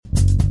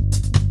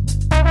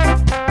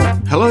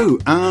Hello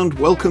and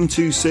welcome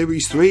to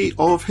Series 3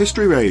 of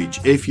History Rage.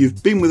 If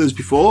you've been with us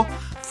before,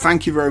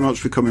 thank you very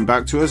much for coming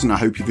back to us and I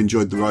hope you've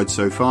enjoyed the ride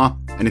so far.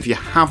 And if you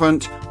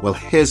haven't, well,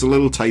 here's a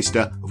little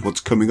taster of what's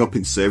coming up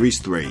in Series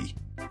 3.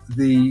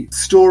 The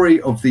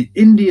story of the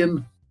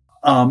Indian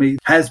army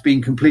has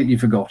been completely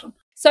forgotten.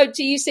 So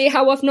do you see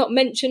how I've not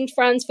mentioned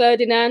Franz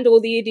Ferdinand or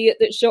the idiot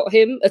that shot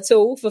him at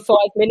all for 5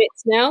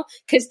 minutes now?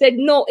 Because they're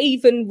not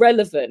even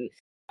relevant.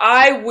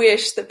 I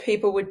wish that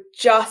people would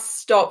just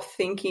stop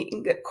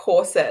thinking that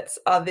corsets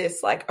are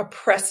this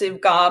oppressive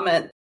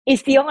garment.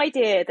 Is the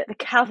idea that the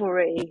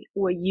cavalry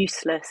were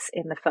useless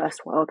in the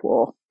First World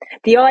War.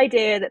 The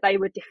idea that they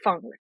were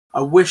defunct.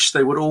 I wish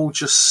they would all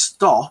just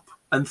stop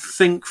and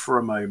think for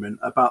a moment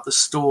about the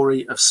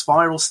story of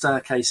spiral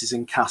staircases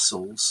in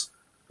castles,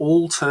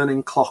 all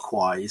turning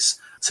clockwise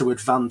to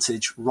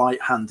advantage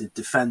right-handed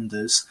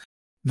defenders.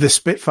 The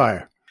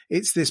Spitfire.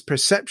 It's this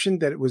perception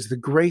that it was the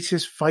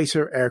greatest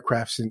fighter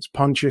aircraft since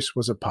Pontius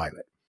was a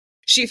pilot.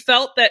 She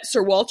felt that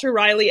Sir Walter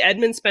Raleigh,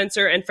 Edmund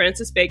Spenser, and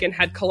Francis Bacon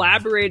had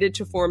collaborated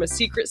to form a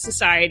secret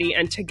society,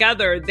 and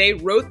together they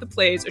wrote the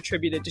plays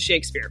attributed to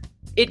Shakespeare.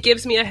 It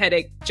gives me a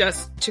headache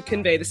just to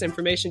convey this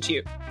information to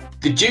you.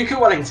 The Duke of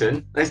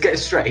Wellington, let's get it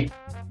straight,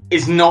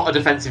 is not a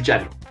defensive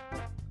general.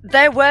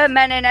 There were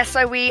men in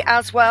SOE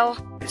as well.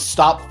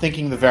 Stop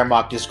thinking the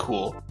Wehrmacht is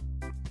cool.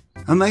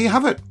 And there you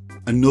have it.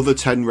 Another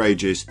 10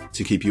 rages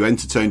to keep you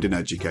entertained and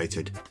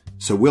educated.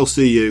 So we'll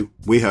see you,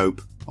 we hope,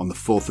 on the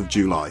 4th of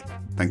July.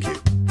 Thank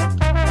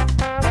you.